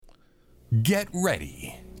Get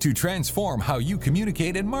ready to transform how you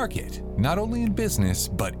communicate and market, not only in business,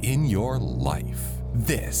 but in your life.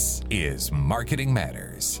 This is Marketing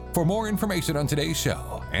Matters. For more information on today's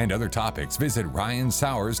show and other topics, visit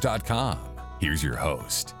RyanSowers.com. Here's your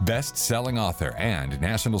host, best-selling author and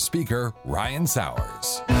national speaker, Ryan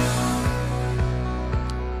Sowers.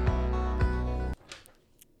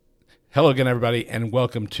 Hello again, everybody, and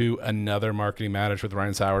welcome to another Marketing Matters with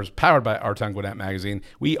Ryan Sowers, powered by Our Tongue Gwinnett Magazine.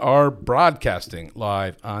 We are broadcasting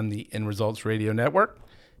live on the End Results Radio Network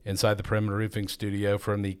inside the Perimeter Roofing Studio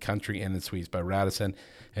from the Country Inn and Suites by Radisson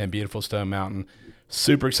and beautiful Stone Mountain.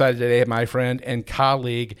 Super excited today, my friend and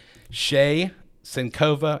colleague, Shae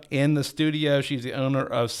Sankofa, in the studio. She's the owner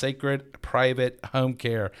of Sacred Private Home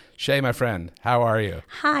Care. Shae, my friend, how are you?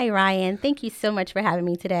 Hi, Ryan. Thank you so much for having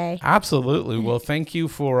me today. Absolutely. Well, thank you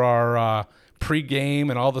for our pregame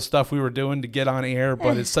and all the stuff we were doing to get on air,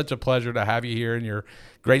 but it's such a pleasure to have you here and your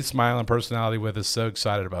great smile and personality with us. So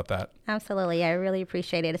excited about that. Absolutely. I really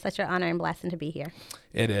appreciate it. It's such an honor and blessing to be here.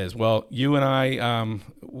 It is. Well, you and I,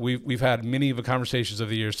 we've had many of the conversations of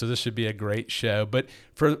the year, so this should be a great show. But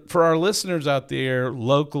for our listeners out there,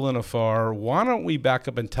 local and afar, why don't we back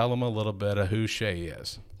up and tell them a little bit of who Shae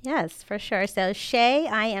is? Yes, for sure. So Shae,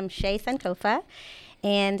 I am Shae Sankofa,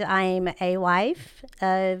 and I'm a wife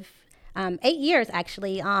of 8 years,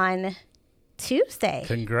 actually, on Tuesday.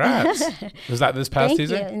 Congrats. Was that this past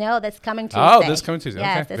Tuesday? Thank you. No, that's coming Tuesday. Oh, this coming Tuesday.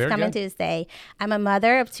 Yes, okay. it's coming Tuesday. I'm a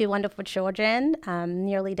mother of two wonderful children,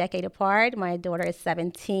 nearly a decade apart. My daughter is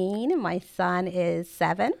 17. My son is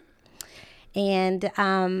 7. And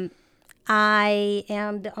I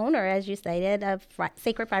am the owner, as you stated, of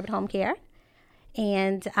Sacred Private Home Care.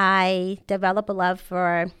 And I develop a love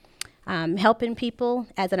for helping people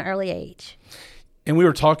at an early age. And we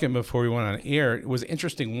were talking before we went on air. It was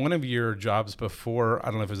interesting. One of your jobs before,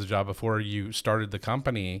 I don't know if it was a job before you started the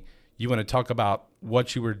company, you want to talk about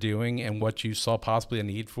what you were doing and what you saw possibly a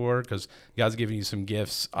need for, because God's giving you some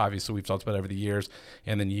gifts, obviously, we've talked about over the years,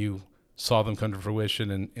 and then you saw them come to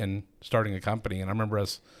fruition in starting a company. And I remember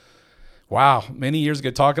us, many years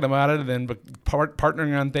ago talking about it and then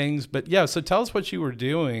partnering on things. But yeah, so tell us what you were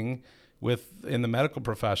doing in the medical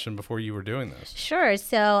profession before you were doing this. Sure.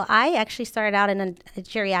 So I actually started out in a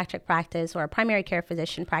geriatric practice, or a primary care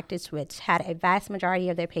physician practice, which had a vast majority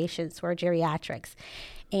of their patients were geriatrics.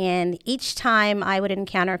 And each time I would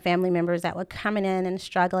encounter family members that were coming in and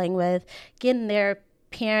struggling with getting their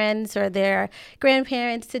parents or their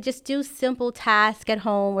grandparents to just do simple tasks at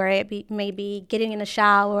home, where it may be getting in the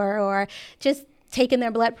shower or just taking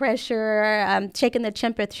their blood pressure, checking their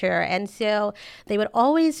temperature. And so they would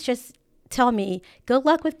always just tell me, good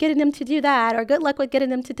luck with getting them to do that, or good luck with getting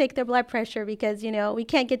them to take their blood pressure, because, we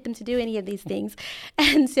can't get them to do any of these things.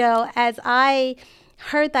 And so as I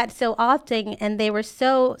heard that so often, and they were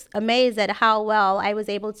so amazed at how well I was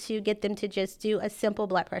able to get them to just do a simple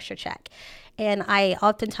blood pressure check. And I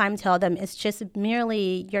oftentimes tell them it's just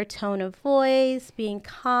merely your tone of voice, being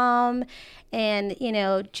calm, and,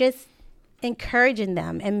 just encouraging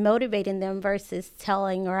them and motivating them versus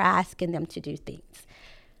telling or asking them to do things.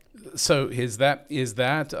 So is that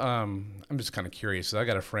I'm just kind of curious. I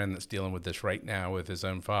got a friend that's dealing with this right now with his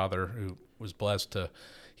own father, who was blessed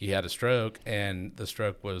he had a stroke, and the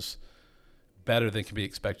stroke was better than can be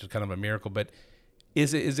expected, kind of a miracle. But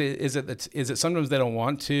is it sometimes they don't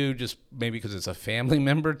want to, just maybe because it's a family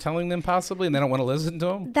member telling them possibly, and they don't want to listen to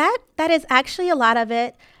them? That is actually a lot of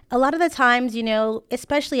it. A lot of the times,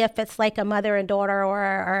 especially if it's like a mother and daughter,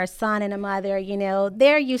 or a son and a mother,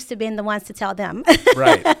 they're used to being the ones to tell them.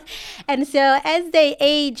 Right. And so as they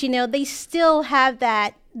age, they still have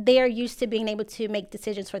that, they're used to being able to make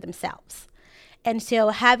decisions for themselves. And so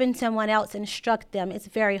having someone else instruct them, it's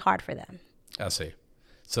very hard for them. I see.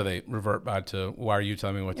 So they revert back to, why are you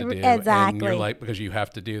telling me what to do? Exactly. And you're like, because you have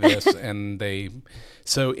to do this. And they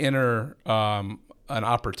so enter an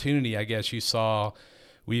opportunity, I guess you saw,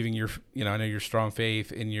 weaving your, I know your strong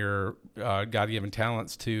faith in your God-given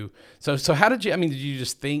talents to. So how did you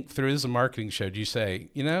just think through, this is a marketing show, did you say,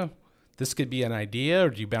 this could be an idea, or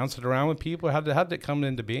did you bounce it around with people? How did it come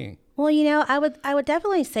into being? Well, I would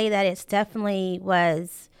definitely say that it's definitely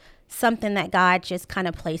was something that God just kind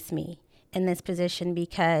of placed me in this position,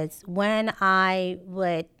 because when I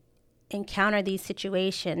would encounter these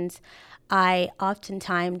situations, I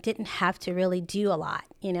oftentimes didn't have to really do a lot.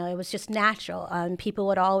 It was just natural. People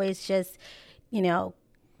would always just,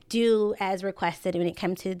 do as requested when it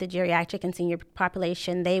came to the geriatric and senior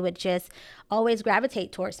population. They would just always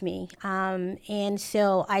gravitate towards me. And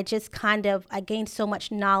so I gained so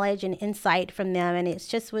much knowledge and insight from them. And it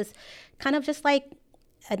just was kind of just like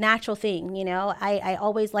a natural thing. I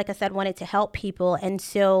always, like I said, wanted to help people. And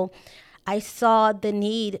so I saw the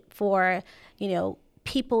need for,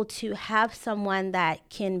 people to have someone that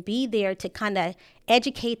can be there to kind of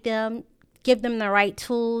educate them, give them the right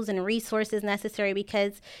tools and resources necessary,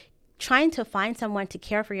 because trying to find someone to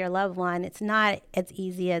care for your loved one, it's not as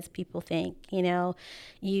easy as people think.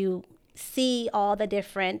 You see all the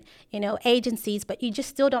different, agencies, but you just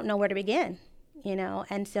still don't know where to begin,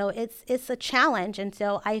 and so it's a challenge. And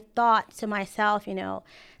so I thought to myself,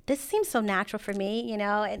 this seems so natural for me,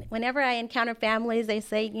 and whenever I encounter families, they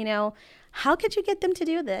say, how could you get them to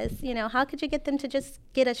do this? How could you get them to just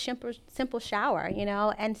get a simple shower,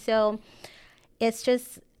 And so it's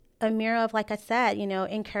just a mirror of, like I said,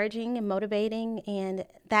 encouraging and motivating, and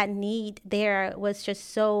that need there was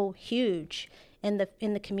just so huge in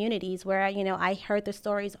the communities where, I heard the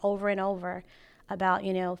stories over and over about,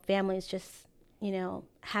 families just,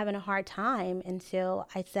 having a hard time. And so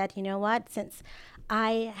I said, you know what, since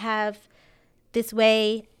I have this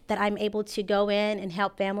way that I'm able to go in and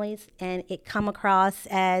help families, and it come across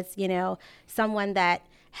as, someone that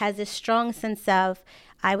has this strong sense of,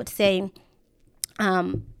 I would say,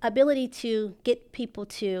 ability to get people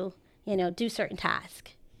to, do certain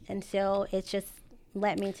tasks. And so it's just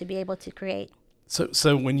led me to be able to create.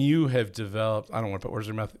 So when you have developed, I don't want to put words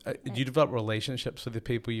in your mouth, did you develop relationships with the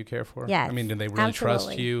people you care for? Yes, I mean, do they really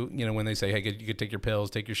trust you? When they say, hey, you could take your pills,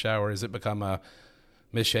 take your shower, has it become a,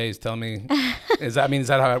 Miss Shae's telling me, is that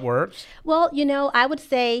how it works? Well, I would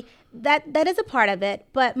say that is a part of it,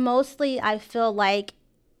 but mostly I feel like,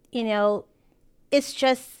 it's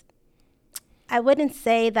just, I wouldn't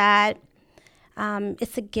say that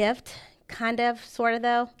it's a gift, kind of, sort of,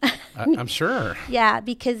 though. I'm sure. Yeah,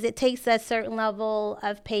 because it takes a certain level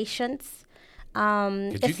of patience.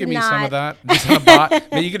 Could you give me some of that?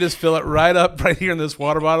 Maybe you could just fill it right up right here in this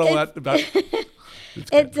water bottle.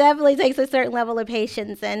 It definitely takes a certain level of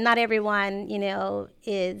patience, and not everyone,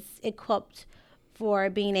 is equipped for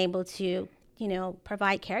being able to,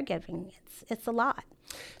 provide caregiving. It's a lot.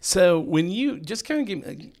 So when you just kind of give,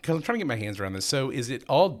 because I'm trying to get my hands around this. So is it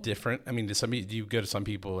all different? I mean, do you go to some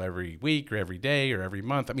people every week or every day or every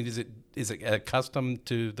month? I mean, is it custom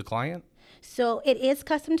to the client? So it is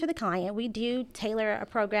custom to the client. We do tailor a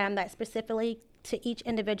program that's specifically to each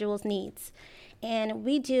individual's needs, and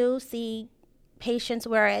we do see patients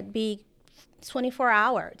where it be 24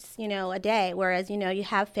 hours, a day, whereas, you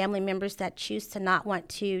have family members that choose to not want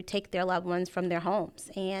to take their loved ones from their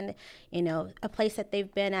homes and, a place that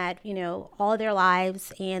they've been at, all their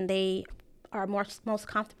lives, and they are most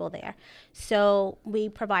comfortable there. So we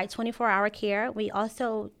provide 24-hour care. We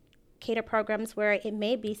also cater programs where it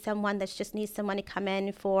may be someone that just needs someone to come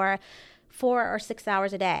in for 4 or 6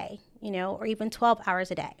 hours a day, or even 12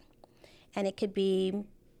 hours a day. And it could be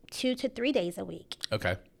 2 to 3 days a week.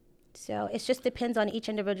 Okay. So it just depends on each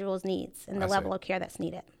individual's needs and the level of care that's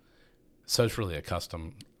needed. So it's really a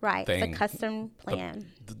custom thing. It's a custom plan.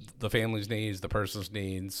 The family's needs, the person's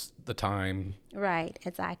needs, the time. Right,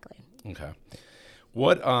 exactly. Okay.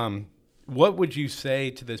 What would you say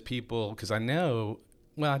to those people? Because I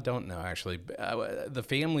don't know actually. The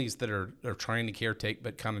families that are trying to caretake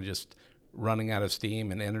but kind of just running out of steam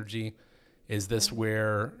and energy, is this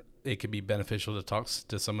where it could be beneficial to talk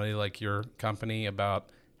to somebody like your company about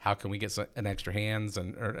how can we get an extra hands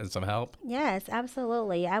and some help? Yes,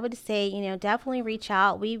 absolutely. I would say, definitely reach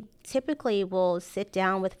out. We typically will sit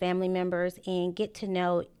down with family members and get to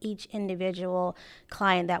know each individual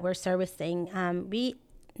client that we're servicing. We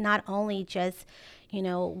not only just,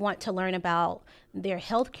 want to learn about their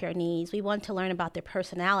healthcare needs, we want to learn about their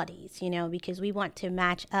personalities, because we want to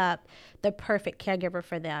match up the perfect caregiver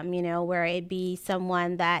for them, where it be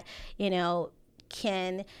someone that,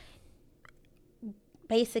 can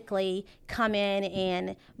basically come in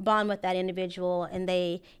and bond with that individual, and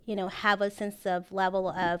they, have a sense of level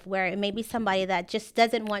of where it may be somebody that just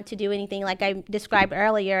doesn't want to do anything like I described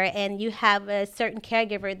earlier, and you have a certain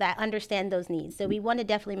caregiver that understands those needs. So we want to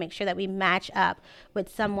definitely make sure that we match up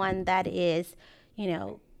with someone that is,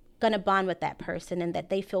 going to bond with that person and that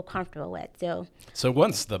they feel comfortable with. So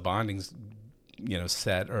once the bonding's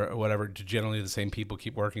set or whatever, do generally the same people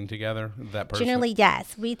keep working together, that person? Generally,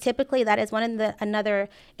 yes. We typically, that is one of the another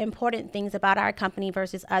important things about our company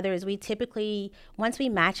versus others. We typically, once we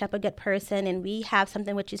match up a good person and we have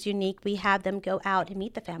something which is unique, we have them go out and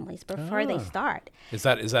meet the families before they start. Is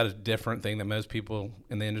that a different thing that most people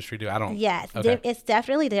in the industry do? Yes, okay. It's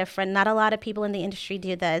definitely different. Not a lot of people in the industry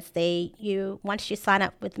do this. Once you sign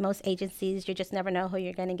up with most agencies, you just never know who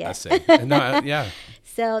you're going to get. I see. No, yeah.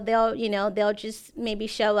 So they'll just maybe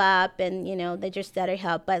show up and, they're just there to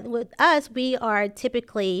help. But with us, we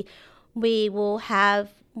will have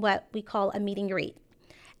what we call a meet and greet.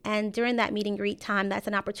 And during that meet and greet time, that's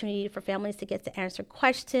an opportunity for families to get to answer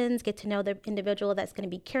questions, get to know the individual that's going to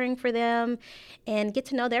be caring for them, and get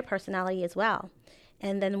to know their personality as well.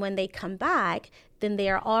 And then when they come back, then they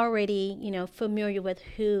are already, familiar with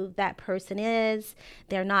who that person is.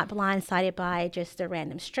 They're not blindsided by just a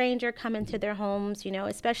random stranger coming to their homes,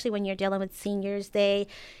 especially when you're dealing with seniors.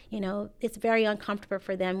 It's very uncomfortable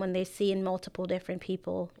for them when they're seeing multiple different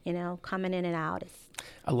people, coming in and out.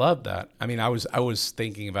 I love that. I mean, I was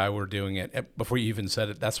thinking if I were doing it, before you even said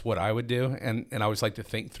it, that's what I would do. And I always like to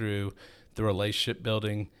think through the relationship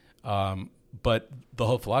building. But the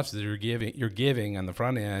whole philosophy is you're giving on the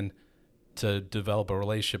front end to develop a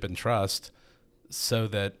relationship and trust, so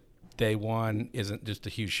that day one isn't just a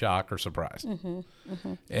huge shock or surprise.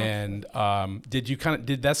 And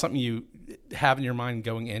did that something you have in your mind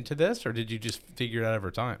going into this, or did you just figure it out over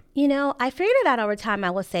time? I figured it out over time,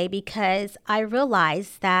 I will say, because I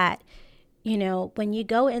realized that when you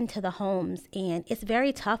go into the homes, and it's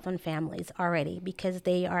very tough on families already because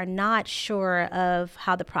they are not sure of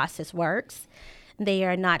how the process works. They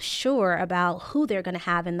are not sure about who they're going to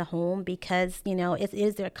have in the home because, it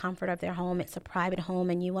is their comfort of their home. It's a private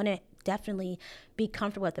home, and you want to definitely be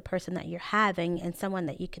comfortable with the person that you're having and someone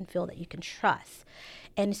that you can feel that you can trust.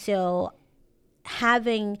 And so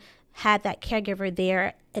having had that caregiver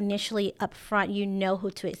there initially up front,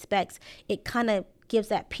 who to expect, it kind of gives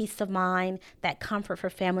that peace of mind, that comfort for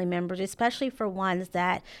family members, especially for ones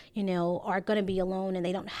that, are going to be alone and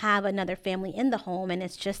they don't have another family in the home, and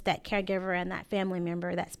it's just that caregiver and that family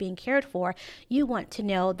member that's being cared for. You want to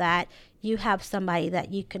know that you have somebody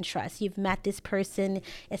that you can trust. You've met this person.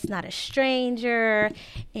 It's not a stranger.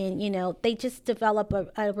 And, they just develop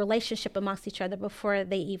a relationship amongst each other before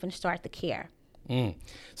they even start the care.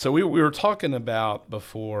 So we were talking about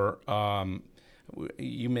before,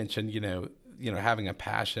 you mentioned, having a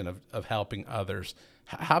passion of helping others.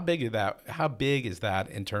 How big is that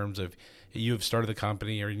in terms of you've started the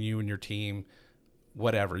company, or you and your team,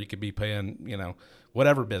 whatever, you could be paying,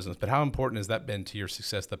 whatever business, but how important has that been to your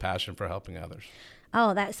success, the passion for helping others?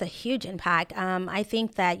 Oh, that's a huge impact. I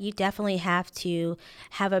think that you definitely have to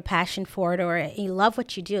have a passion for it, or you love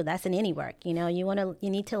what you do. That's in any work. You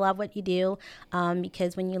need to love what you do,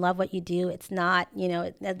 because when you love what you do, it's not,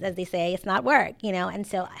 as they say, it's not work, and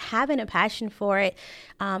so having a passion for it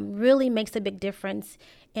really makes a big difference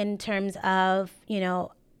in terms of,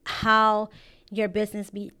 how your business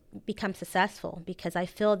becomes successful, because I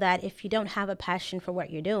feel that if you don't have a passion for what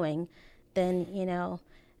you're doing, then,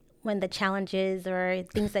 when the challenges or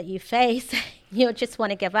things that you face, you'll just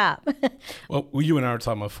want to give up. Well, you and I were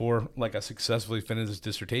talking before, like I successfully finished this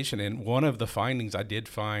dissertation, and one of the findings I did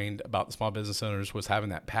find about the small business owners was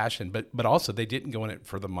having that passion, but also they didn't go in it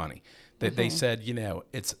for the money. They said,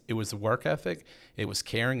 it was the work ethic, it was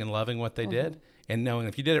caring and loving what they did, and knowing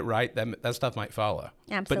if you did it right, that stuff might follow.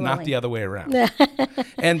 Absolutely. But not the other way around.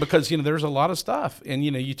 And because, there's a lot of stuff. And,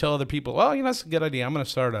 you tell other people, well, that's a good idea. I'm going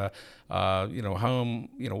to start a, home,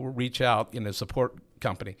 reach out, support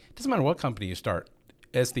company. It doesn't matter what company you start.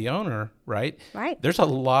 As the owner, right? Right. There's a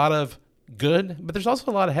lot of good, but there's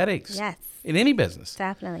also a lot of headaches. Yes. In any business.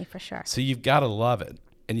 Definitely, for sure. So you've got to love it.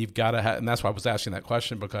 And you've got to and that's why I was asking that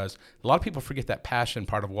question, because a lot of people forget that passion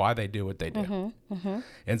part of why they do what they do.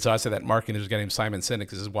 And so I said that marketing is getting Simon Sinek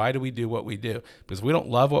says, why do we do what we do? Because if we don't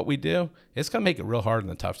love what we do, it's going to make it real hard in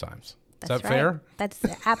the tough times. Is that fair? That's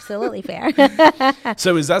absolutely fair.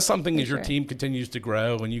 So is that something as your team continues to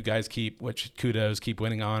grow and you guys keep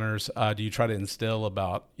winning honors, do you try to instill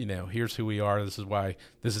about, here's who we are, this is why,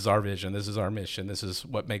 this is our vision, this is our mission, this is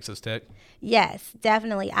what makes us tick? Yes,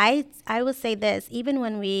 definitely. I will say this, even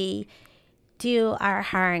when we do our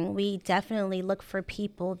hiring, we definitely look for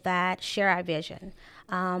people that share our vision.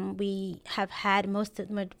 We have had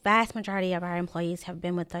vast majority of our employees have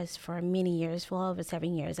been with us for many years, well over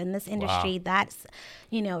 7 years. In this industry, that's,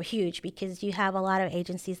 huge, because you have a lot of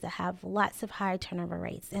agencies that have lots of high turnover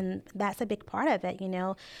rates. And that's a big part of it,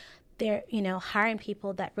 They're, hiring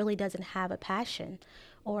people that really doesn't have a passion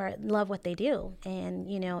or love what they do. And,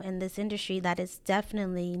 in this industry, that is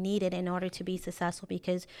definitely needed in order to be successful,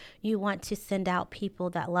 because you want to send out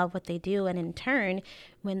people that love what they do. And in turn,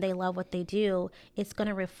 when they love what they do, it's going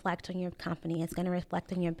to reflect on your company. It's going to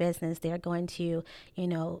reflect on your business. They're going to,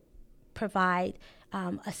 provide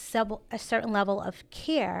a certain level of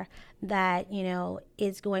care that,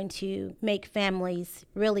 is going to make families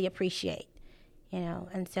really appreciate,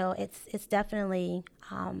 And so it's definitely,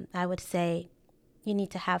 I would say, you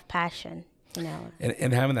need to have passion,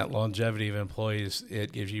 And having that longevity of employees,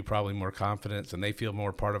 it gives you probably more confidence, and they feel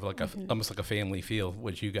more part of almost like a family feel,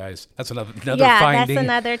 which you guys, that's another finding.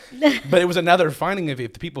 That's another. But it was another finding if the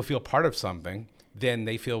people feel part of something, then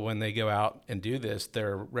they feel when they go out and do this,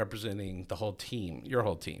 they're representing the whole team, your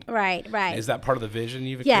whole team. Right. Is that part of the vision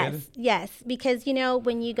you've created? Yes. Because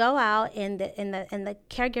when you go out and the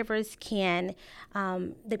caregivers can,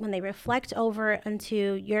 when they reflect over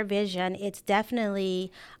into your vision, it's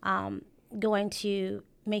definitely going to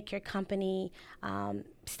make your company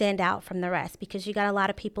stand out from the rest, because you got a lot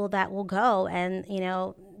of people that will go and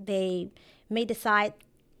they may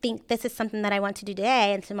think this is something that I want to do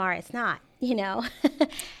today, and tomorrow it's not.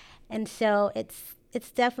 And so it's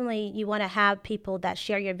definitely, you want to have people that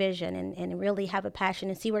share your vision and really have a passion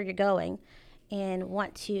and see where you're going and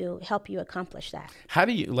want to help you accomplish that. How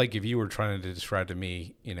do you, if you were trying to describe to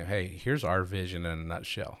me, hey, here's our vision in a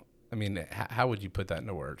nutshell. I mean, how would you put that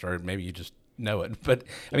into words? Or maybe you just know it. But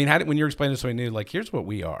I mean, when you're explaining to somebody new, here's what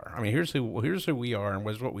we are. I mean, here's who we are and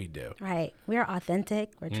here's what we do. Right. We're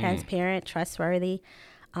authentic. We're transparent, trustworthy.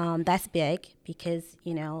 That's big because,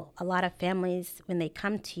 a lot of families, when they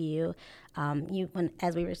come to you,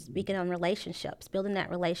 as we were speaking on relationships, building that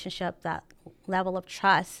relationship, that level of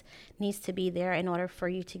trust needs to be there in order for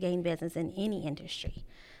you to gain business in any industry.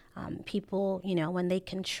 People, when they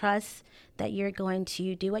can trust that you're going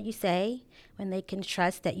to do what you say, when they can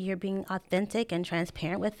trust that you're being authentic and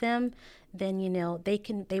transparent with them, then,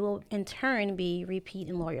 they will in turn be repeat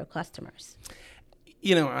and loyal customers.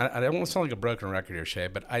 I don't want to sound like a broken record here,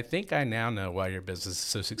 Shae, but I think I now know why your business is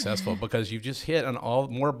so successful because you've just hit on all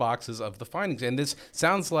more boxes of the findings. And this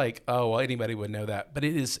sounds like, anybody would know that, but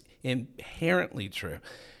it is inherently true.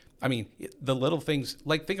 I mean, the little things,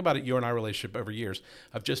 think about it, you and I relationship over years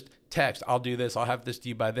of just text, I'll do this, I'll have this to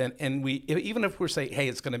you by then. And even if we're saying, hey,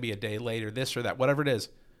 it's going to be a day later, this or that, whatever it is,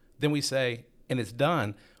 then we say, and it's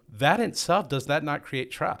done, that in itself, does that not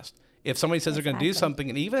create trust? If somebody says they're going to do something,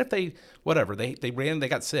 and even if they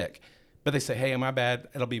got sick, but they say, hey, my bad,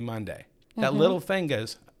 it'll be Monday. That little thing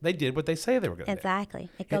goes, they did what they say they were going to do. Exactly.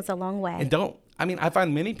 It goes a long way. And I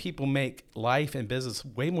find many people make life and business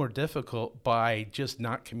way more difficult by just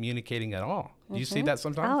not communicating at all. Do you see that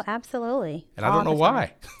sometimes? Oh, absolutely. And I don't know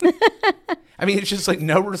why. I mean, it's just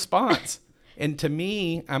no response. And to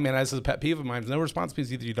me, as a pet peeve of mine, no response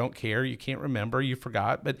means either you don't care, you can't remember, you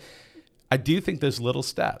forgot. But I do think those little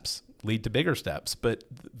steps lead to bigger steps. But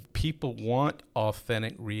people want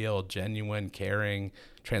authentic, real, genuine, caring,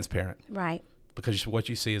 transparent. Right. Because what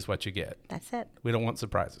you see is what you get. That's it. We don't want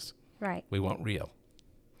surprises. Right. We want real.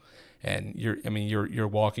 And you're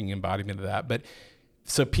walking embodiment of that. But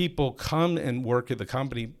so people come and work at the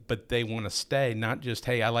company, but they want to stay, not just,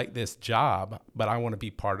 hey, I like this job, but I want to be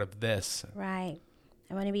part of this. Right.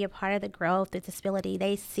 I want to be a part of the growth, the disability.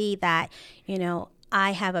 They see that,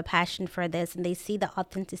 I have a passion for this, and they see the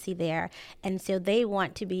authenticity there. And so they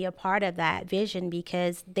want to be a part of that vision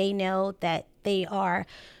because they know that they are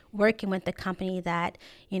working with the company that,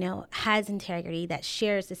 has integrity, that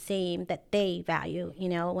shares the same that they value,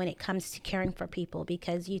 when it comes to caring for people.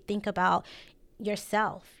 Because you think about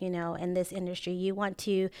yourself, in this industry, you want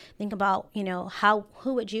to think about,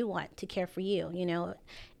 who would you want to care for you,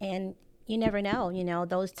 and you never know,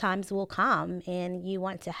 those times will come, and you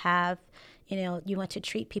want to have, you want to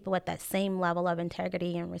treat people with that same level of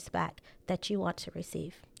integrity and respect that you want to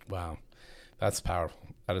receive. Wow. That's powerful.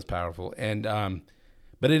 That is powerful. And,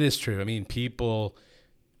 but it is true. I mean, people,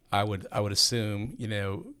 I would assume,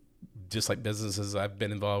 just like businesses I've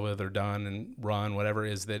been involved with or done and run, whatever,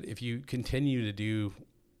 is that if you continue to do,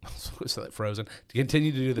 to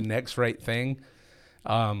continue to do the next right thing,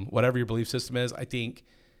 whatever your belief system is, I think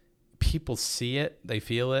people see it, they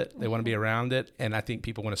feel it, they want to be around it, and I think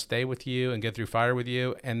people want to stay with you and get through fire with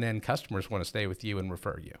you, and then customers want to stay with you and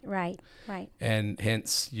refer you. Right. And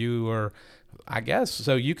hence you are, I guess,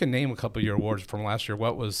 so you can name a couple of your awards from last year.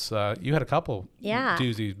 What was, you had a couple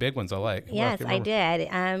doozies, big ones I like. Yes, I did.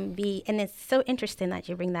 And it's so interesting that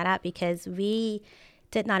you bring that up because we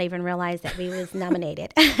did not even realize that we was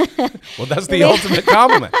nominated. Well, that's the ultimate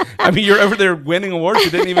compliment. I mean, you're over there winning awards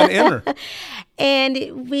you didn't even enter.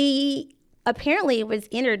 And we apparently was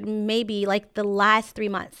entered maybe the last 3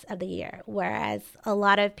 months of the year, whereas a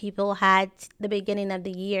lot of people had the beginning of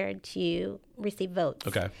the year to receive votes.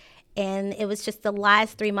 Okay. And it was just the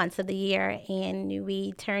last 3 months of the year, and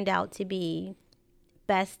we turned out to be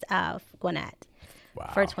best of Gwinnett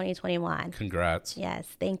for 2021. Congrats. Yes,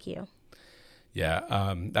 thank you.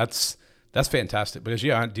 Yeah, that's fantastic because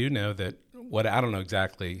I do know that I don't know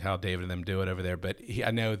exactly how David and them do it over there, but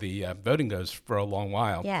I know the voting goes for a long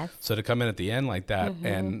while. Yes. So to come in at the end like that,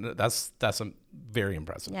 and that's very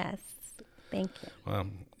impressive. Yes, thank you. Well,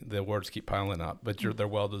 the awards keep piling up, but they're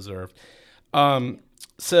well deserved.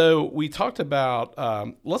 So we talked about.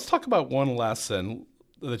 Let's talk about one lesson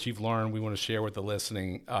that you've learned. We want to share with the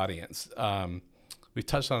listening audience. we've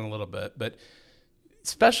touched on it a little bit, but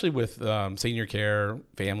especially with senior care,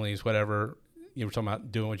 families, whatever, you were talking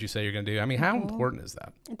about doing what you say you're going to do. I mean, how important is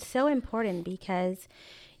that? It's so important because,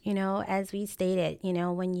 as we stated,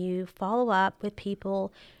 when you follow up with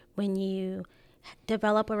people, when you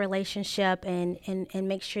develop a relationship and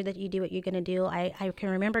make sure that you do what you're going to do. I can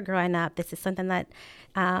remember growing up, this is something that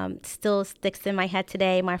still sticks in my head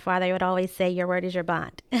today. My father would always say, your word is your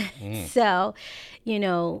bond. So,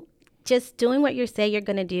 just doing what you say you're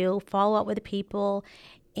going to do, follow up with people,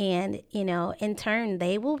 and, in turn,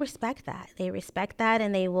 they will respect that. They respect that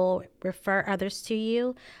and they will refer others to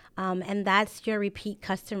you. And that's your repeat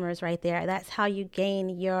customers right there. That's how you gain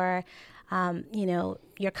your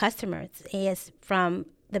customers is from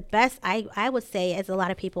the best. I would say, as a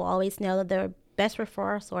lot of people always know, the best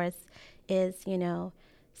referral source is,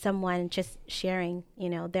 someone just sharing,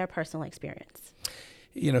 their personal experience.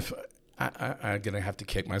 I'm going to have to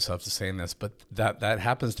kick myself for saying this, but that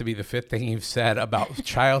happens to be the fifth thing you've said about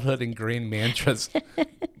childhood ingrained mantras,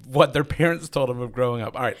 what their parents told them of growing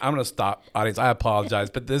up. All right, I'm going to stop, audience. I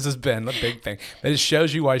apologize, but this has been a big thing. But it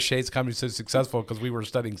shows you why Shae's company is so successful, because we were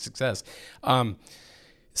studying success.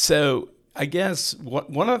 So I guess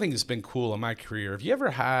one of the things that's been cool in my career, have you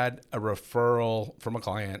ever had a referral from a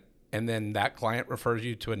client and then that client refers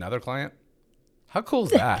you to another client? How cool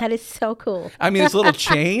is that? That is so cool. I mean, it's a little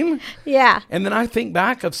chain. Yeah. And then I think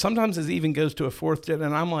back of sometimes it even goes to a fourth gen,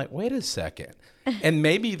 and I'm like, wait a second. And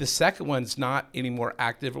maybe the second one's not any more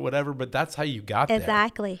active or whatever, but that's how you got there.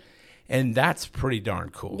 Exactly. And that's pretty darn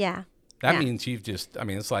cool. Yeah. That means you've just,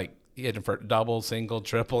 it's like hitting for double, single,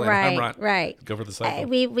 triple, and home run. Right. Go for the cycle.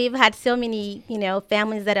 We've had so many,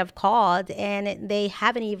 families that have called and they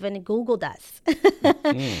haven't even Googled us.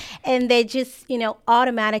 And they just,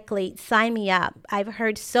 automatically sign me up. I've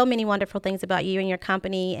heard so many wonderful things about you and your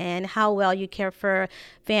company and how well you care for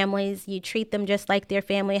families. You treat them just like their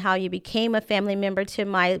family, how you became a family member to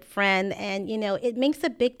my friend. And, it makes a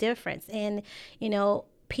big difference. And,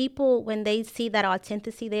 people, when they see that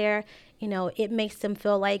authenticity there, it makes them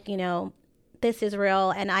feel like, this is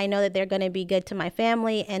real and I know that they're going to be good to my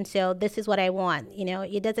family. And so this is what I want.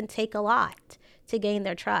 It doesn't take a lot to gain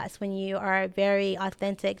their trust when you are very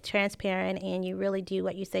authentic, transparent, and you really do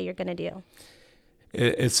what you say you're going to do.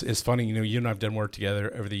 It's funny, you and I have done work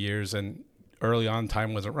together over the years, and early on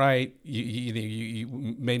time wasn't right. You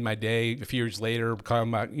made my day. A few years later,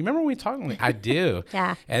 calling back, you remember when we talked? Like, I do.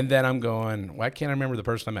 Yeah. And then I'm going, why can't I remember the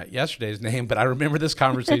person I met yesterday's name? But I remember this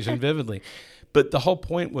conversation vividly. But the whole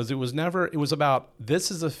point was, it was about,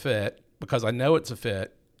 this is a fit because I know it's a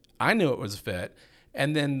fit. I knew it was a fit.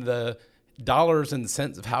 And then the dollars and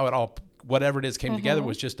cents of how it all, whatever it is, came together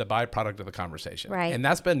was just a byproduct of the conversation. Right. And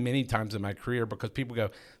that's been many times in my career, because people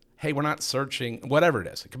go, hey, we're not searching, whatever it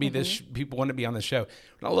is. It could be this, people want to be on the show.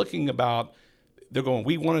 We're not looking about, they're going,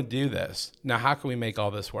 we want to do this. Now, how can we make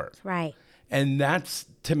all this work? Right. And that's,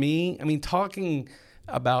 to me, talking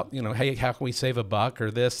about, hey, how can we save a buck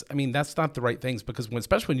or this? That's not the right things, because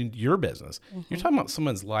especially when your business, you're talking about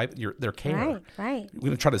someone's life, their care. Right. We're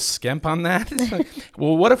going to try to skimp on that.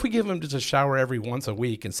 Well, what if we give them just a shower every once a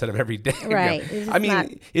week instead of every day? Right.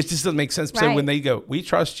 It just doesn't make sense. Right. So when they go, we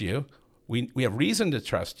trust you. We have reason to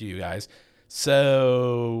trust you guys.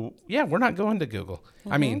 So yeah, we're not going to Google.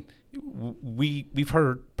 We've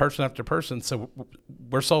heard person after person, so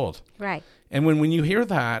we're sold. Right. And when you hear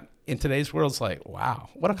that in today's world, it's like, wow,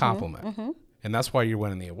 what a compliment. And that's why you're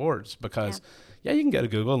winning the awards, because you can go to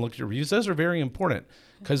Google and look at your reviews. Those are very important,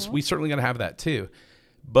 because we certainly going to have that too.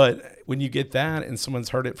 But when you get that and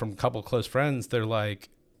someone's heard it from a couple of close friends, they're like,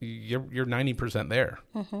 you're 90% there.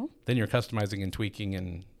 Then you're customizing and tweaking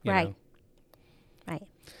and, you know. Right.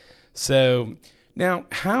 So now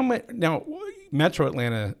Metro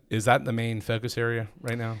Atlanta, is that the main focus area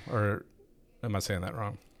right now, or am I saying that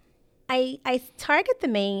wrong? I target the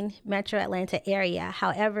main Metro Atlanta area.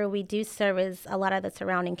 However, we do service a lot of the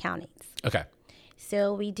surrounding counties. Okay.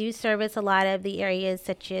 So we do service a lot of the areas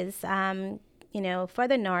such as,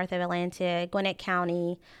 further north of Atlanta, Gwinnett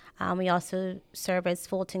County. We also service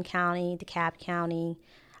Fulton County, DeKalb County.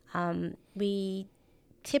 We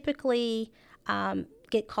typically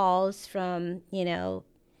get calls from,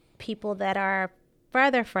 people that are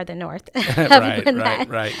further north.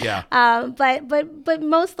 Right, yeah. But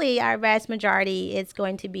mostly our vast majority is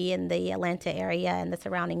going to be in the Atlanta area and the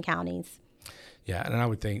surrounding counties. Yeah, and I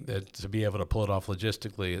would think that to be able to pull it off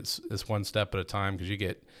logistically, it's one step at a time, because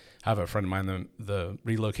I have a friend of mine, the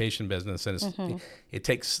relocation business, and it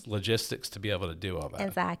takes logistics to be able to do all that.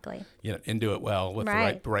 Exactly. And do it well with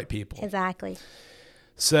the right people. Exactly.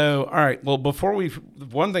 So, all right. Well, before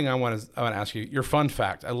one thing I want to ask you, your fun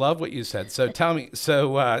fact. I love what you said. So tell me,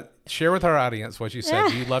 share with our audience what you said.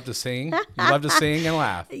 Do you love to sing? You love to sing and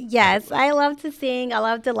laugh? Yes, I love to sing. I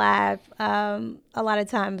love to laugh. A lot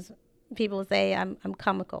of times people say I'm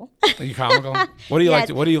comical. Are you comical? What do you Yes, like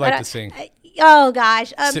to, what do you like but to sing? Oh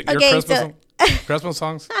gosh. Your Okay, Christmas, Christmas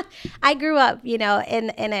songs? I grew up,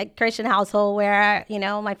 in a Christian household where,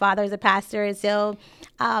 my father's a pastor. So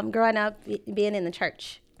growing up, being in the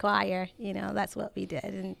church choir, that's what we did.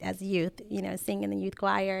 And as youth, sing in the youth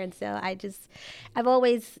choir. And so I've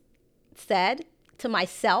always said to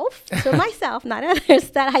myself, not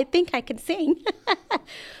others, that I think I can sing.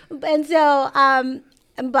 And so,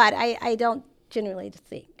 but I don't generally just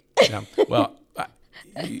sing. Yeah. Well,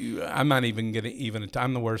 I'm not even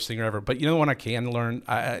I'm the worst singer ever. But the one I can learn,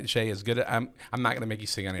 Shae is good at. I'm not gonna make you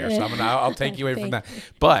sing on air, so I'll take you away from that.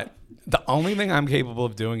 But the only thing I'm capable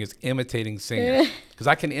of doing is imitating singers, because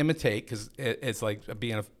I can imitate, because it's like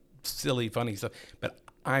being a silly, funny stuff. But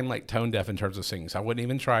I'm like tone deaf in terms of singing, so I wouldn't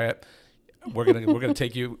even try it. We're gonna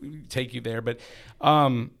take you there. But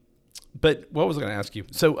what was I gonna ask you?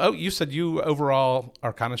 So you said you overall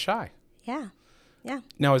are kind of shy. Yeah. Yeah.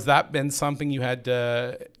 Now, has that been something you had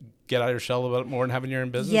to get out of your shell a little bit more and having your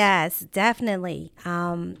own business? Yes, definitely.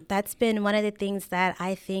 That's been one of the things that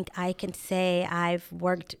I think I can say I've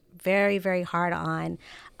worked very, very hard on.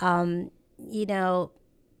 That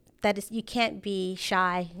is, you can't be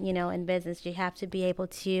shy, in business. You have to be able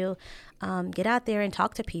to get out there and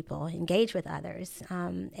talk to people, engage with others.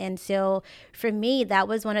 And so for me, that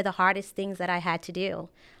was one of the hardest things that I had to do.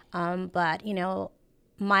 But,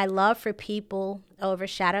 my love for people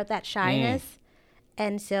overshadowed that shyness.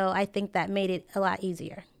 And so I think that made it a lot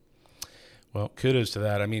easier. Well, kudos to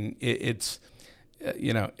that. I mean, it's,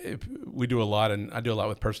 we do a lot, and I do a lot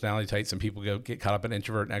with personality types, and people get caught up in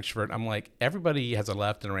introvert and extrovert. I'm like, everybody has a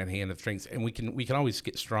left and a right hand of strengths, and we can always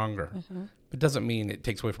get stronger. Mm-hmm. It doesn't mean it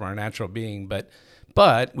takes away from our natural being, but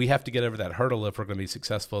we have to get over that hurdle if we're going to be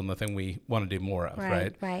successful in the thing we want to do more of,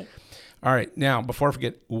 right? Right. All right. Now, before I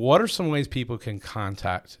forget, what are some ways people can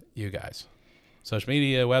contact you guys? Social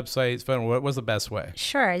media, websites, phone, what's the best way?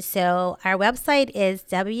 Sure. So our website is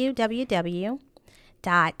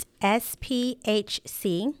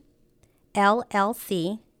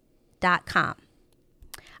www.sphcllc.com.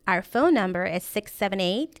 Our phone number is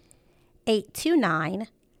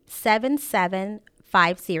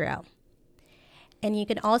 678-829-7750. And you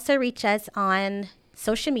can also reach us on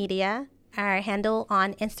social media. Our handle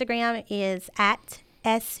on Instagram is at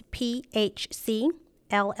SPHCLLC.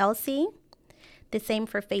 The same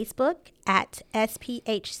for Facebook at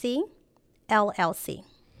SPHCLLC.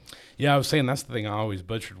 Yeah, I was saying that's the thing I always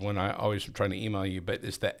butchered when I always trying to email you, but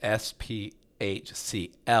it's the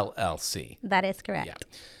SPHCLLC. That is correct. Yeah,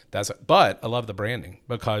 that's it. But I love the branding,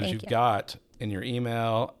 because Thank you've you. got in your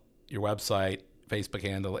email, your website, Facebook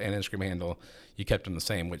handle, and Instagram handle, you kept them the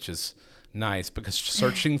same, which is nice, because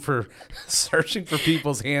searching for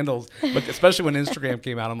people's handles, but especially when Instagram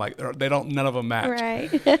came out, I'm like, none of them match.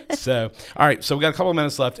 Right. So, all right. So we got a couple of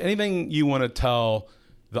minutes left. Anything you want to tell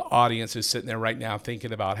the audience who's sitting there right now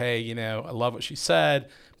thinking about, hey, I love what she said,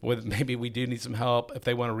 but maybe we do need some help, if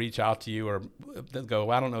they want to reach out to you, or they'll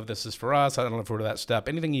go, I don't know if this is for us, I don't know if we're to that step.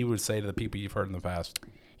 Anything you would say to the people you've heard in the past?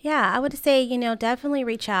 Yeah, I would say, definitely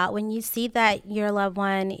reach out when you see that your loved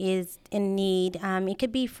one is in need. It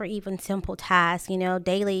could be for even simple tasks,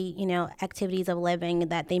 daily, activities of living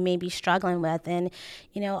that they may be struggling with. And,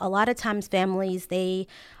 a lot of times families, they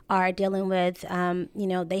are dealing with,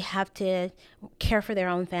 they have to care for their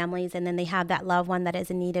own families, and then they have that loved one that is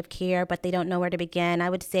in need of care, but they don't know where to begin. I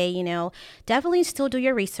would say, definitely still do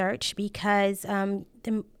your research, because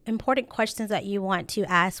the important questions that you want to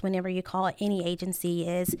ask whenever you call any agency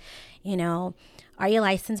is, are you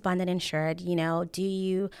licensed, bonded, insured? Do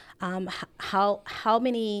you, how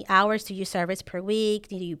many hours do you service per week?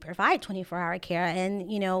 Do you provide 24-hour care? And,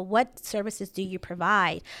 what services do you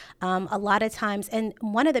provide? A lot of times, and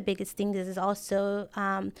one of the biggest things is also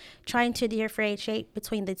trying to differentiate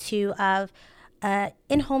between the two of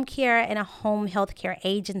in-home care and a home health care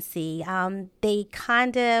agency. They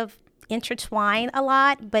kind of intertwine a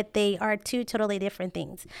lot, but they are two totally different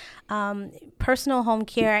things. Personal home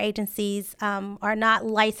care agencies are not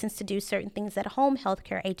licensed to do certain things that home health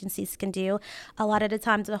care agencies can do. A lot of the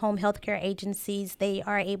times the home health care agencies, they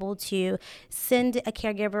are able to send a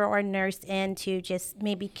caregiver or a nurse in to just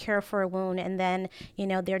maybe care for a wound, and then,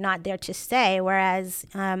 they're not there to stay. Whereas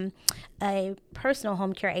a personal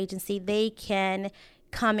home care agency, they can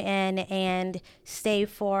come in and stay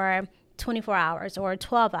for 24 hours or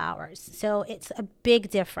 12 hours. So it's a big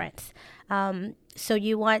difference. So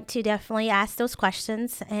you want to definitely ask those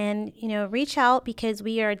questions and, reach out, because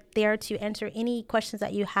we are there to answer any questions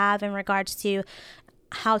that you have in regards to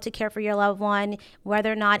how to care for your loved one,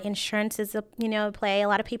 whether or not insurance is a, play. A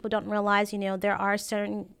lot of people don't realize, there are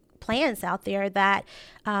certain plans out there that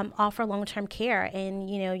offer long-term care, and,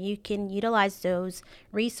 you can utilize those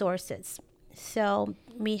resources. So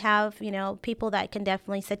we have, people that can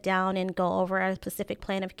definitely sit down and go over a specific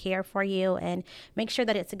plan of care for you and make sure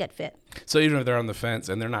that it's a good fit. So even if they're on the fence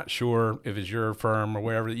and they're not sure if it's your firm or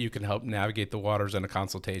wherever, you can help navigate the waters in a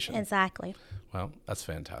consultation. Exactly. Well, that's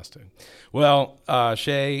fantastic. Well,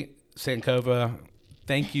 Shae, Sankofa,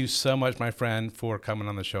 thank you so much, my friend, for coming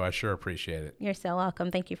on the show. I sure appreciate it. You're so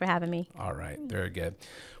welcome. Thank you for having me. All right. Very good.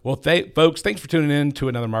 Well, folks, thanks for tuning in to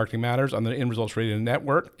another Marketing Matters on the End Results Radio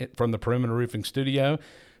Network from the Perimeter Roofing Studio.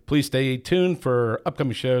 Please stay tuned for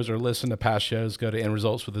upcoming shows or listen to past shows. Go to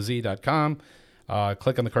endresultswithaz.com.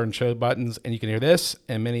 Click on the current show buttons, and you can hear this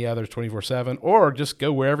and many others 24/7, or just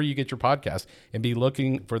go wherever you get your podcast and be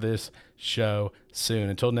looking for this show soon.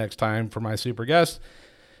 Until next time, for my super guest,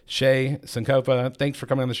 Shae, Sankofa, thanks for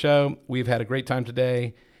coming on the show. We've had a great time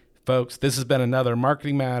today. Folks, this has been another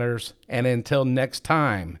Marketing Matters, and until next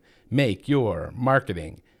time, make your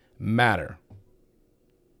marketing matter.